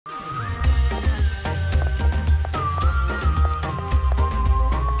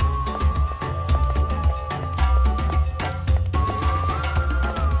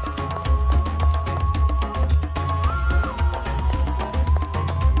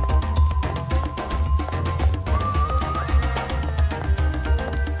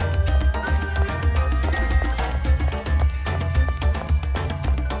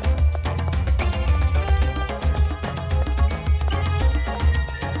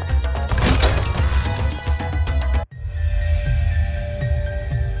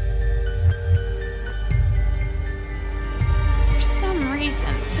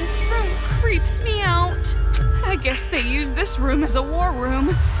room as a war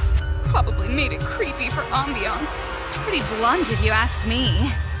room. Probably made it creepy for ambiance. Pretty blunt if you ask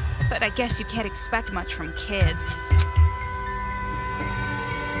me. But I guess you can't expect much from kids.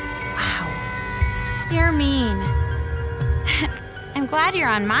 Wow. You're mean. I'm glad you're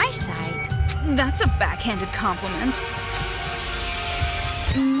on my side. That's a backhanded compliment.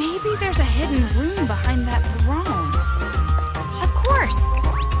 Maybe there's a hidden room behind that throne. Of course.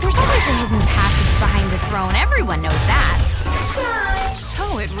 There's always a hidden passage behind the throne. Everyone knows that.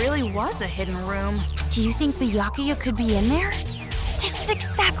 So it really was a hidden room. Do you think Byakuya could be in there? This is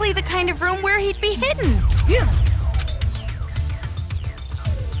exactly the kind of room where he'd be hidden. Yeah.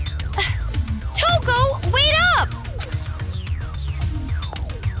 Toko, wait up!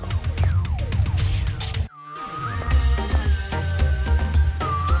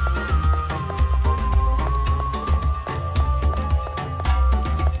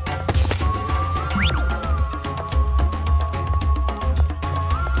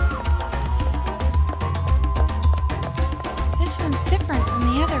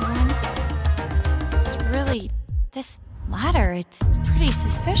 This ladder, it's pretty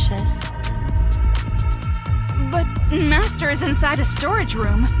suspicious. But Master is inside a storage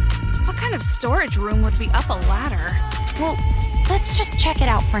room. What kind of storage room would be up a ladder? Well, let's just check it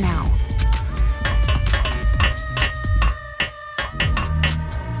out for now.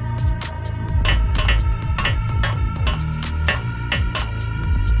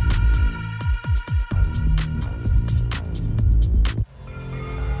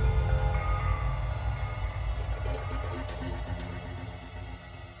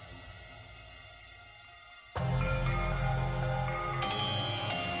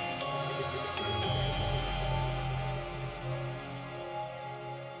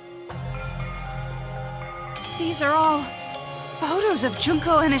 These are all photos of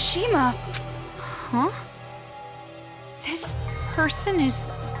Junko and Ashima. Huh? This person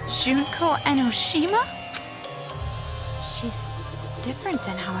is Junko Enoshima? She's different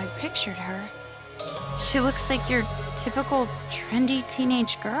than how I pictured her. She looks like your typical trendy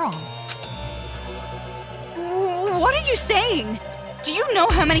teenage girl. What are you saying? Do you know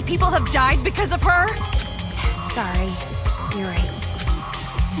how many people have died because of her? Sorry, you're right.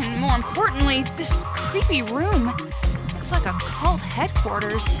 And more importantly, this creepy room looks like a cult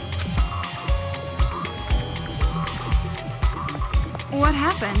headquarters. What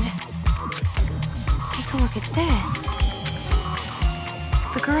happened? Take a look at this.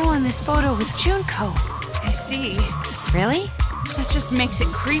 The girl in this photo with Junko. I see. Really? That just makes it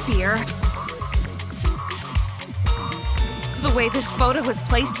creepier. The way this photo was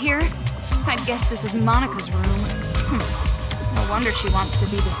placed here, I'd guess this is Monika's room. No wonder she wants to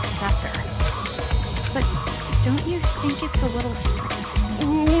be the successor. But don't you think it's a little strange?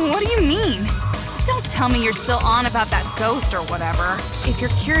 What do you mean? Don't tell me you're still on about that ghost or whatever. If you're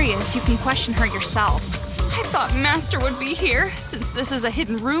curious, you can question her yourself. I thought Master would be here, since this is a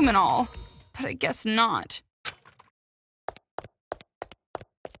hidden room and all. But I guess not.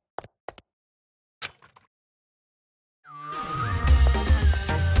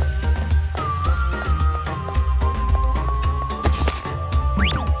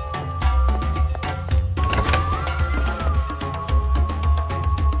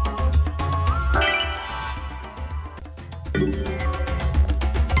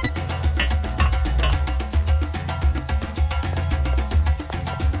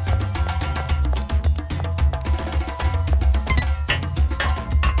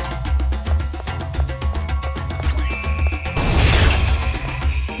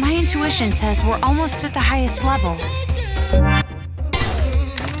 My intuition says we're almost at the highest level.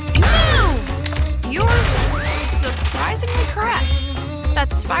 You're surprisingly correct.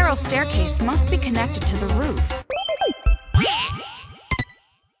 That spiral staircase must be connected to the roof.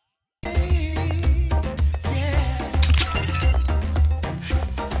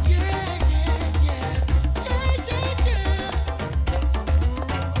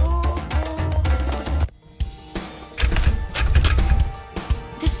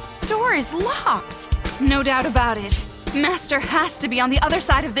 Is locked. No doubt about it. Master has to be on the other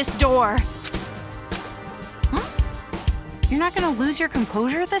side of this door. Huh? You're not gonna lose your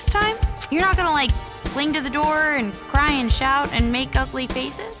composure this time? You're not gonna, like, cling to the door and cry and shout and make ugly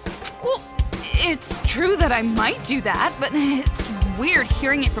faces? Well, it's true that I might do that, but it's weird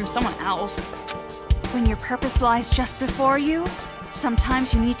hearing it from someone else. When your purpose lies just before you,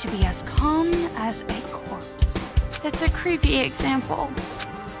 sometimes you need to be as calm as a corpse. That's a creepy example.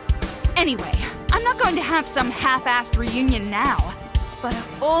 Anyway, I'm not going to have some half-assed reunion now, but a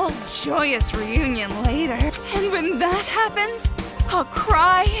full, joyous reunion later. And when that happens, I'll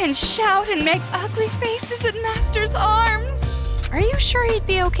cry and shout and make ugly faces at Master's arms. Are you sure he'd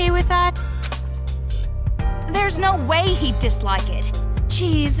be okay with that? There's no way he'd dislike it.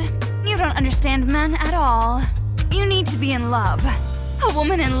 Jeez, you don't understand men at all. You need to be in love. A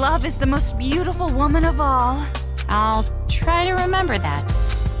woman in love is the most beautiful woman of all. I'll try to remember that.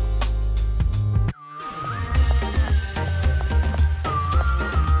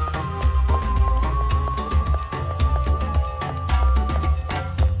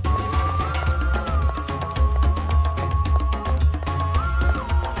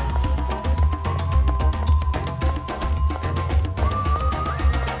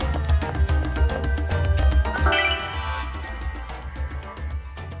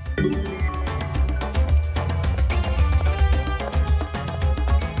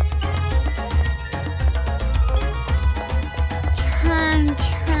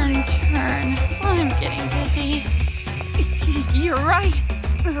 Turn. I'm getting dizzy. You're right.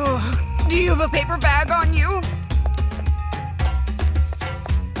 Ugh. Do you have a paper bag on you?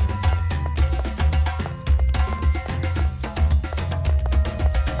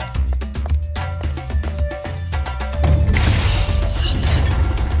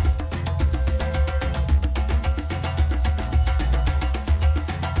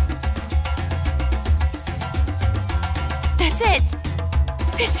 That's it!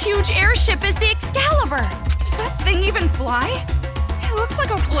 This huge airship is the Excalibur! Does that thing even fly? It looks like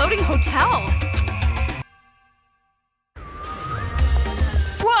a floating hotel.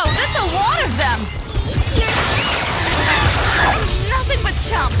 Whoa, that's a lot of them! Nothing but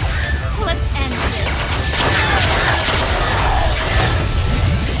chumps. Let's end this.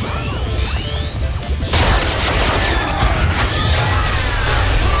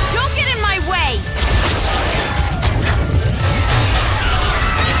 Don't get in my way!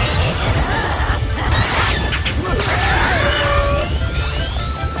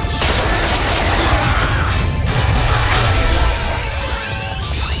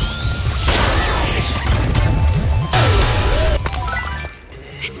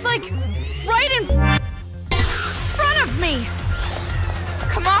 It's like right in front of me!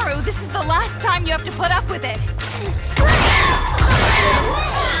 Kamaru, this is the last time you have to put up with it.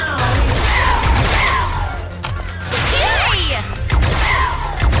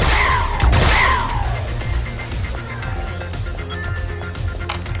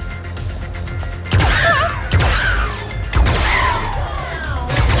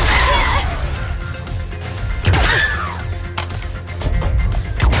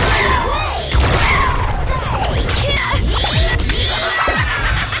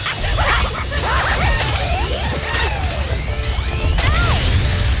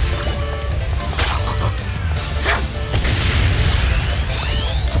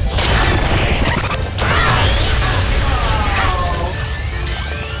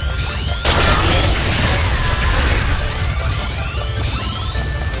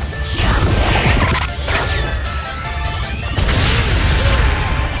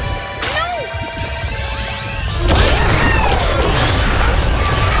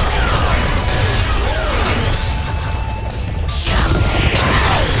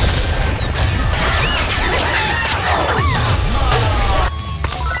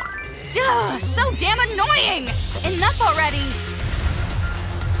 Yay! So damn annoying! Enough already!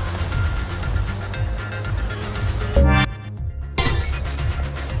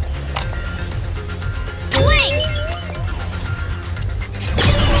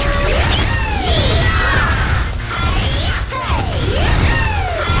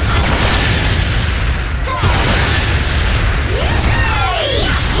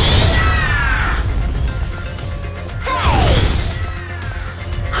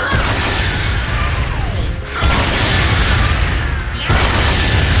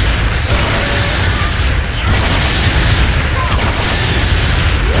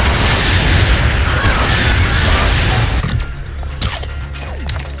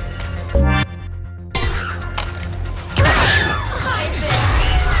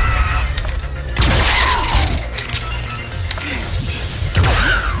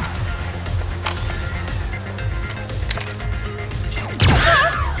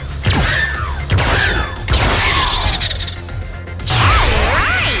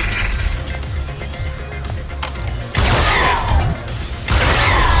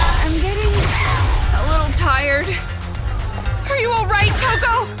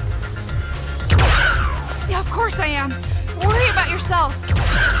 course I am. Worry about yourself.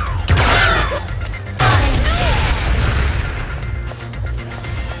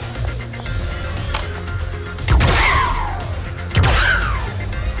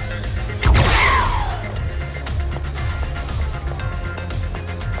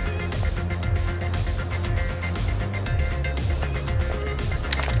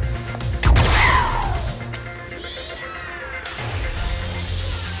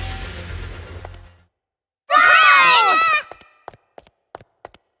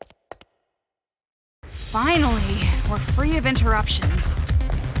 free of interruptions.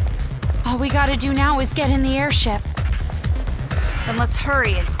 All we gotta do now is get in the airship. Then let's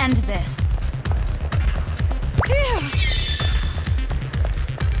hurry and end this. Phew.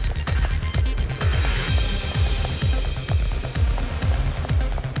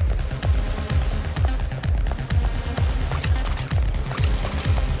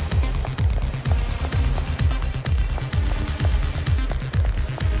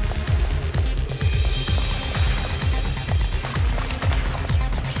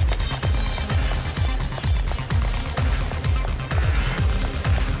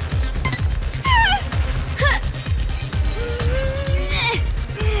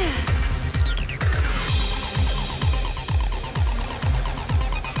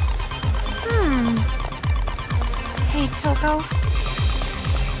 Toko?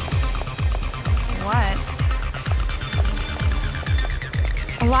 What?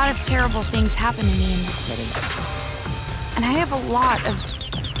 A lot of terrible things happen to me in this city. And I have a lot of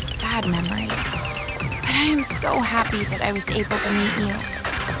bad memories. But I am so happy that I was able to meet you.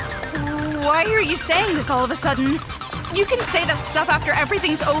 Why are you saying this all of a sudden? You can say that stuff after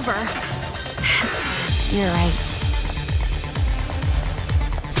everything's over. You're right.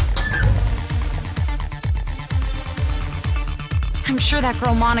 I'm sure that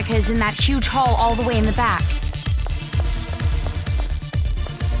girl Monica is in that huge hall all the way in the back.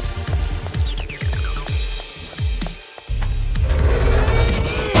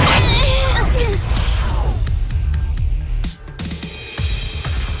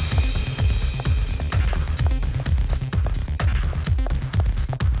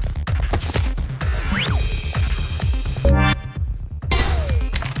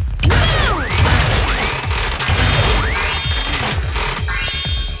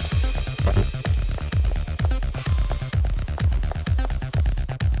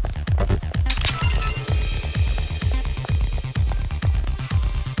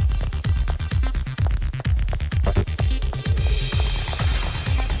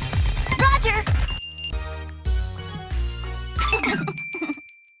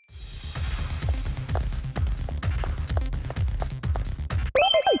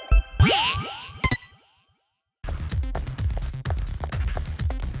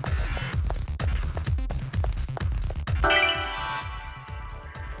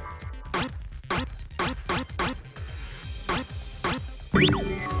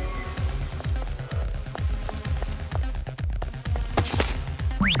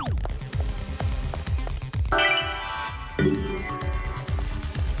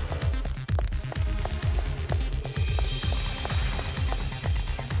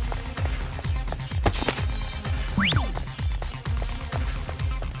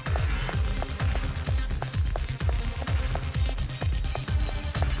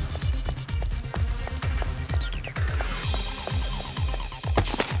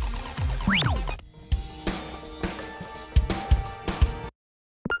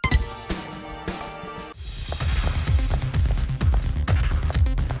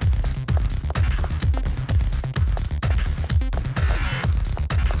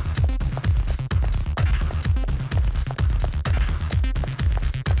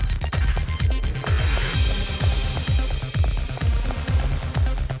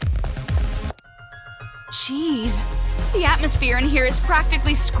 Jeez, the atmosphere in here is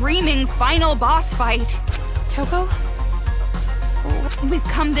practically screaming final boss fight. Toko? We've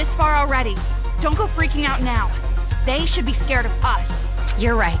come this far already. Don't go freaking out now. They should be scared of us.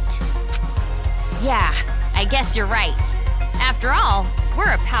 You're right. Yeah, I guess you're right. After all,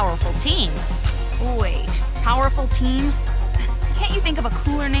 we're a powerful team. Wait, powerful team? Can't you think of a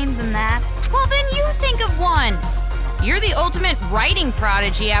cooler name than that? Well, then you think of one. You're the ultimate writing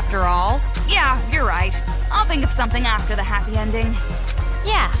prodigy, after all. Yeah, you're right. I'll think of something after the happy ending.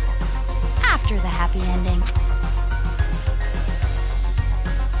 Yeah, after the happy ending.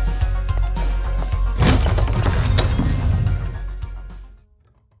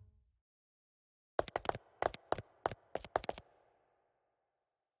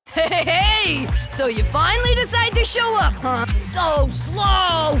 Hey! So you finally decide to show up, huh? So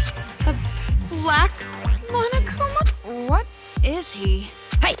slow! The Black Monokuma? What is he?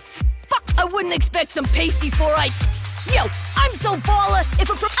 Hey! Fuck! I wouldn't expect some pasty before I... Yo! I'm so baller, if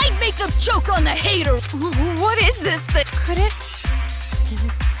I'd make them choke on the hater! What is this that... Could it... Does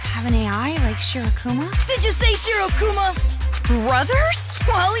it have an AI like Shirokuma? Did you say Shirokuma? Brothers?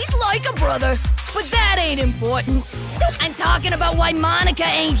 Well, he's like a brother, but that ain't important. I'm talking about why Monica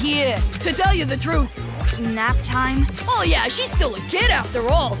ain't here. To tell you the truth. Nap time? Oh yeah, she's still a kid after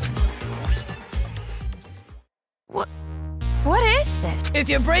all. What is this? If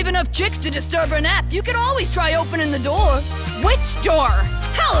you're brave enough chicks to disturb her nap, you can always try opening the door. Which door?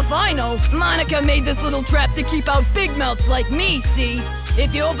 Hell if I know. Monica made this little trap to keep out big mouths like me, see?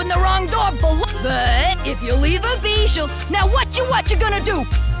 If you open the wrong door, but if you leave her be, she'll... Now what you gonna do?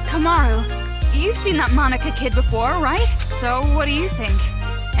 Kamaru, you've seen that Monica kid before, right? So what do you think?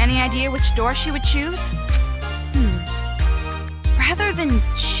 Any idea which door she would choose? Rather than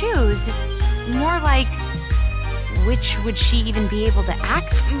choose, it's more like, which would she even be able to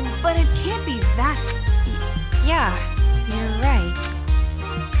access? But it can't be that. Yeah, you're right.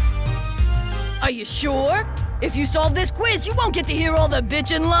 Are you sure? If you solve this quiz, you won't get to hear all the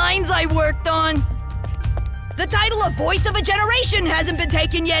bitchin' lines I worked on. The title of Voice of a Generation hasn't been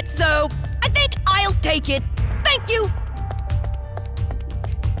taken yet, so I think I'll take it. Thank you.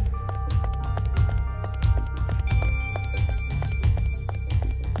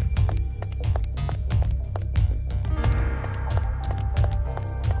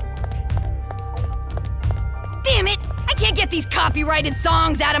 Damn it! I can't get these copyrighted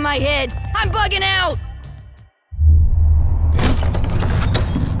songs out of my head. I'm bugging out.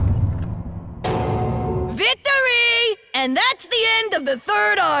 Victory! And that's the end of the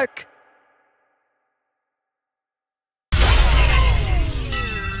third arc.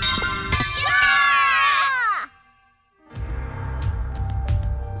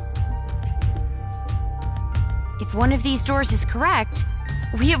 If one of these doors is correct,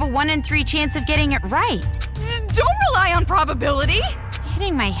 we have a 1 in 3 chance of getting it right. Don't rely on probability!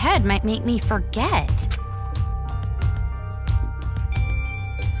 Hitting my head might make me forget.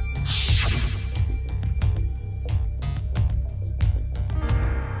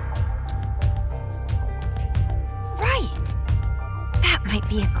 Right! That might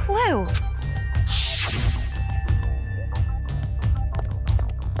be a clue.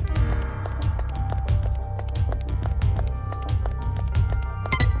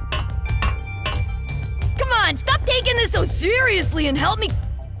 Stop taking this so seriously and help me.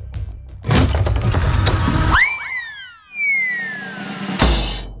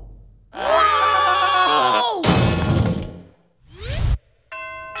 Whoa!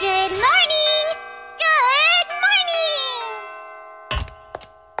 Good morning! Good morning!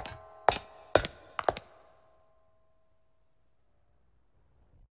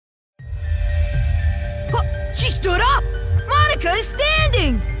 She stood up! Monica is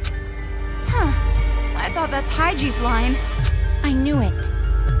standing! I thought that's Haiji's line. I knew it.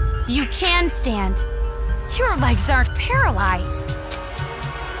 You can stand. Your legs aren't paralyzed.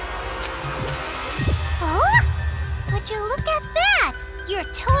 Oh? Would you look at that? You're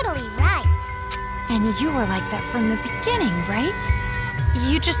totally right. And you were like that from the beginning, right?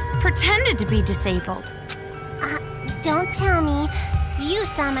 You just pretended to be disabled. Don't tell me. You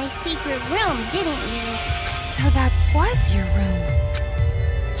saw my secret room, didn't you? So that was your room.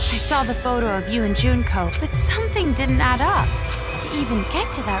 I saw the photo of you and Junko, but something didn't add up. To even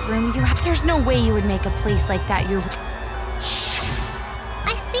get to that room, there's no way you would make a place like that your...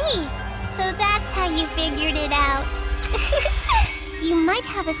 I see. So that's how you figured it out. You might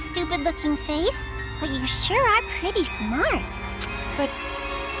have a stupid-looking face, but you sure are pretty smart. But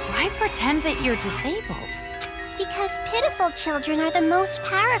why pretend that you're disabled? Because pitiful children are the most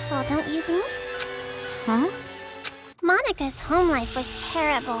powerful, don't you think? Huh? Monica's home life was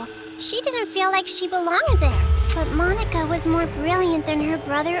terrible. She didn't feel like she belonged there. But Monica was more brilliant than her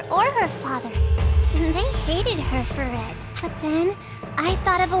brother or her father. And they hated her for it. But then, I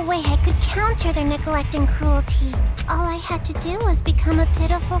thought of a way I could counter their neglect and cruelty. All I had to do was become a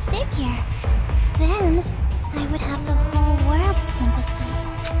pitiful figure. Then, I would have the whole world's sympathy.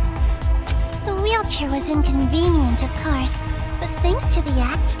 The wheelchair was inconvenient, of course. But thanks to the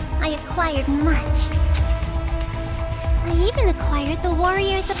act, I acquired much. I even acquired the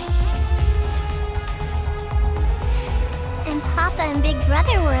Warriors of... And Papa and Big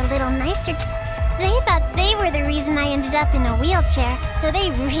Brother were a little nicer. They thought they were the reason I ended up in a wheelchair, so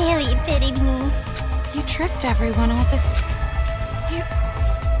they really pitied me. You tricked everyone all this...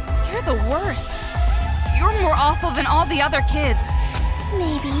 You're the worst. You're more awful than all the other kids.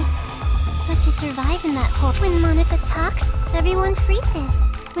 Maybe. But to survive in that hole, when Monica talks, everyone freezes.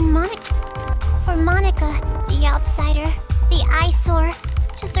 For Monica, the outsider, the eyesore,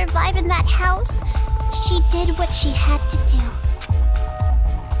 to survive in that house, she did what she had to do.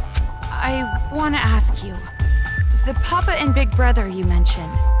 I want to ask you, the Papa and Big Brother you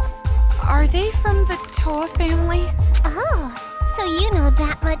mentioned, are they from the Toa family? Oh, so you know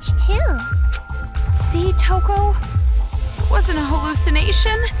that much too. See, Toko? It wasn't a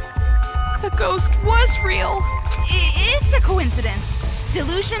hallucination. The ghost was real. It's a coincidence.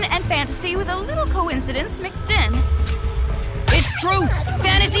 Delusion and fantasy with a little coincidence mixed in. true.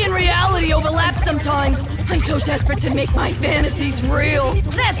 Fantasy and reality overlap sometimes. I'm so desperate to make my fantasies real.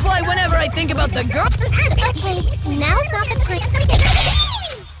 That's why whenever I think about the girl... Okay, now's not the time.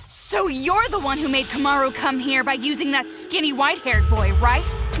 So you're the one who made Komaru come here by using that skinny white-haired boy, right?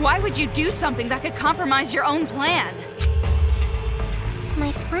 Why would you do something that could compromise your own plan?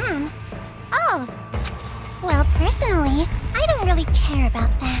 My plan? Oh. Well, personally, I don't really care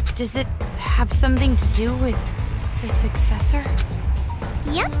about that. Does it have something to do with the successor?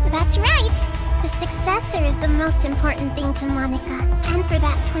 Yep, that's right. The successor is the most important thing to Monica. And for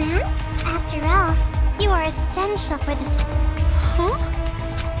that plan, after all, you are essential for this... Huh?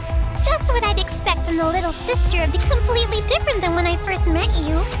 Just what I'd expect from the little sister, be completely different than when I first met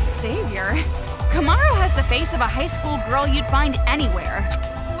you. Savior? Komaru has the face of a high school girl you'd find anywhere.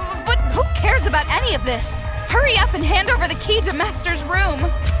 But who cares about any of this? Hurry up and hand over the key to Master's room!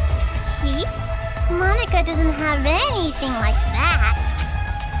 Key? Monica doesn't have anything like that.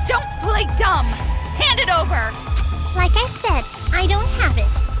 Don't play dumb! Hand it over! Like I said, I don't have it.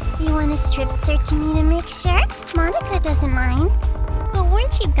 You want to strip search me to make sure? Monica doesn't mind. But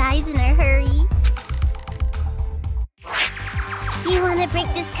weren't you guys in a hurry? You want to break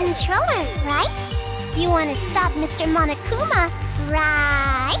this controller, right? You want to stop Mr. Monokuma,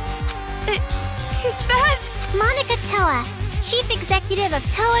 right? Is that... Monica Toa, Chief Executive of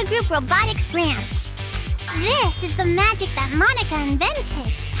Toa Group Robotics Branch. This is the magic that Monica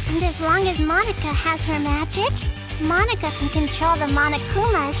invented. And as long as Monica has her magic, Monica can control the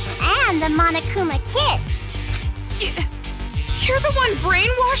Monokumas and the Monokuma kids. You're the one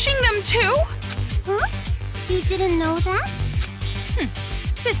brainwashing them too? Huh? You didn't know that?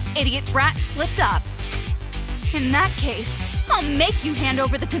 This idiot brat slipped up. In that case, I'll make you hand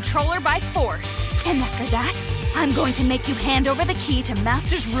over the controller by force. And after that, I'm going to make you hand over the key to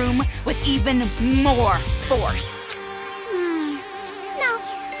Master's room with even more force. No,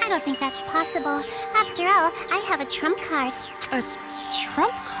 I don't think that's possible. After all, I have a trump card. A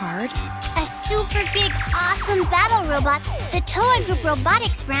trump card? A super big, awesome battle robot the Toa Group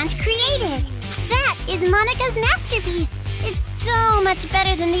Robotics Branch created. That is Monica's masterpiece. It's so much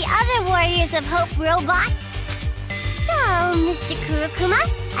better than the other Warriors of Hope robots. So, Mr. Kurokuma,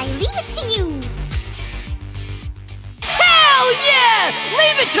 I leave it to you. Hell yeah!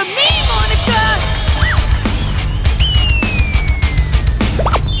 Leave it to me, Monica!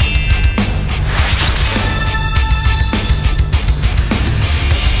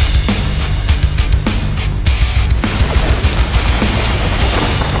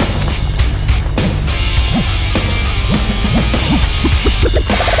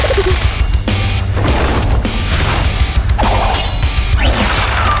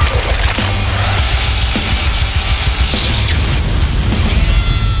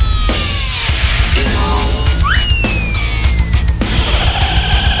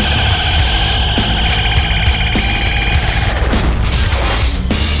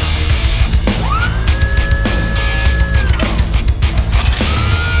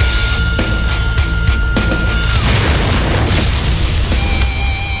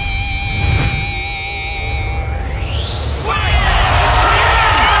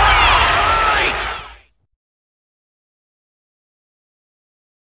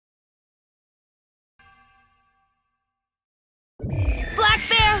 Black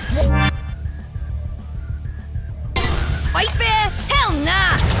bear? White bear? Hell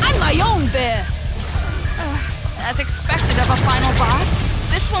nah! I'm my own bear! As expected of a final boss,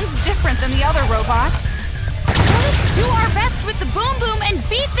 this one's different than the other robots. Let's do our best with the boom boom and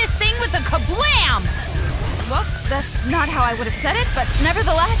beat this thing with a kablam! Well, that's not how I would have said it, but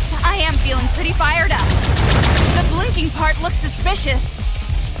nevertheless, I am feeling pretty fired up. The blinking part looks suspicious.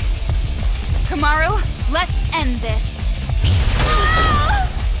 Komaru, let's end this.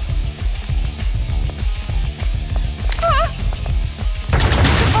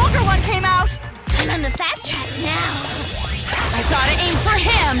 The vulgar one came out! I'm on the fast track now. I gotta aim for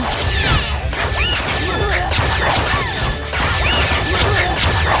him!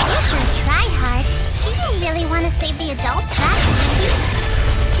 You sure try hard. Do you really want to save the adults that badly?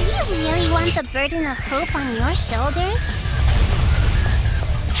 Do you really want the burden of hope on your shoulders?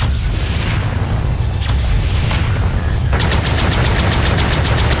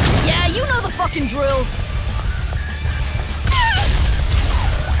 Yeah, you know the fucking drill.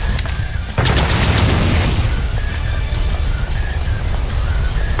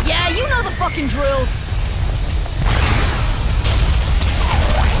 Yeah, you know the fucking drill.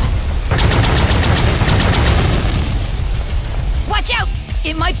 Watch out!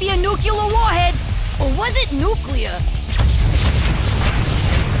 It might be a nuclear warhead. Or was it nuclear?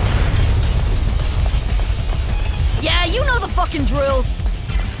 Yeah, you know the fucking drill.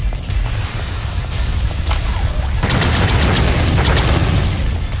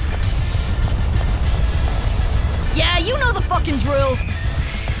 Yeah, you know the fucking drill.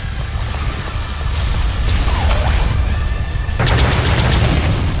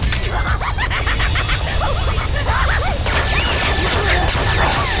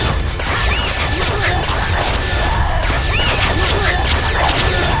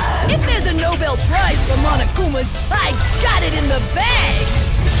 If there's a Nobel Prize for Monokumas, I got it in the bag!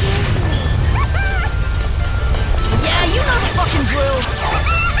 Yeah, you know the fucking drill.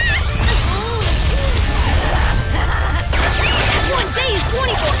 One day is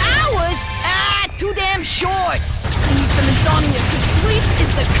 24 hours? Ah, too damn short. I need some insomnia, cause sleep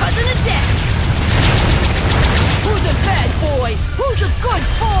is the cousin of death. Who's a bad boy? Who's a good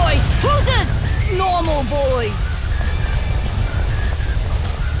boy? Who's a normal boy?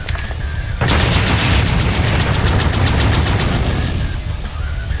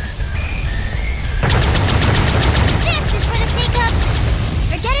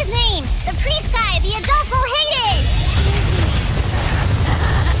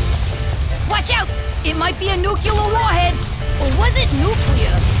 It might be a nuclear warhead, or was it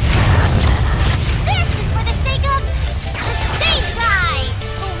nuclear? This is for the sake of the stage guy,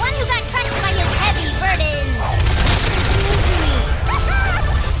 the one who got crushed by his heavy burden.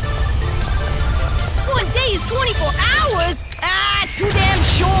 One day is 24 hours? Ah, too damn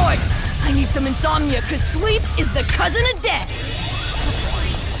short. I need some insomnia, cause sleep is the cousin of death.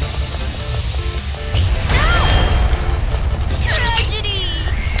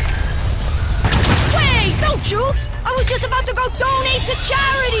 Don't you? I was just about to go donate to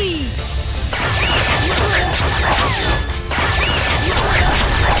charity!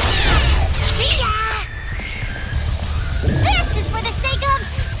 See ya! This is for the sake of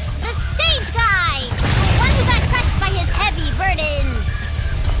the sage guy, the one who got crushed by his heavy burdens.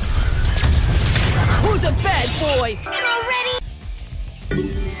 Who's a bad boy? Already?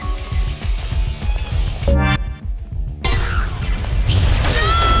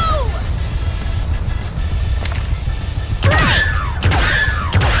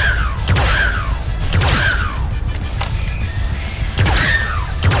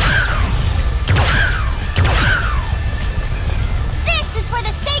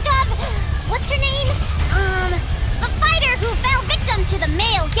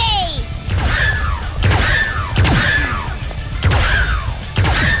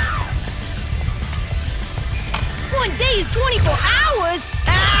 One day is 24 hours?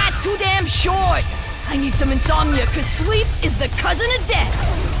 Ah, too damn short. I need some insomnia, cause sleep is the cousin of death.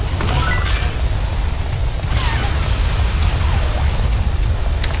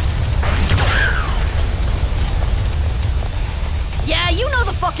 Yeah, you know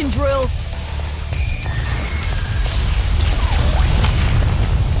the fucking drill.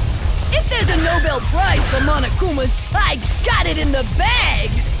 If there's a Nobel Prize for Monokumas, I got it in the bag!